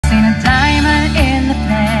a diamond in the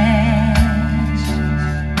flesh.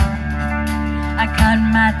 I cut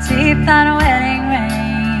my teeth on wedding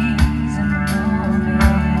rings and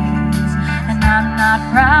movies, and I'm not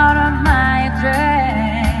proud of my address.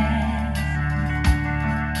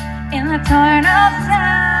 In the torn up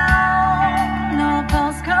town, no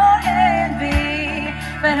postcode envy,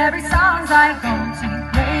 but every song's I go to.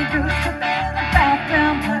 Grey goose to be in the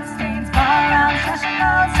bathroom, bloodstains fall around, flashing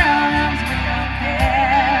those sounds. We don't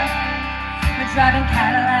care. We're driving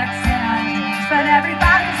Cadillacs in our dreams, but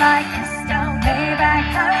everybody's like, just don't lay back,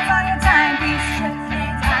 colors on your timepiece, strip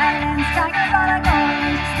lanes, islands, tigers on a gold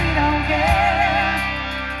leash. We don't care.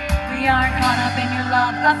 We aren't caught up in your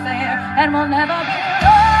love affair, and we'll never be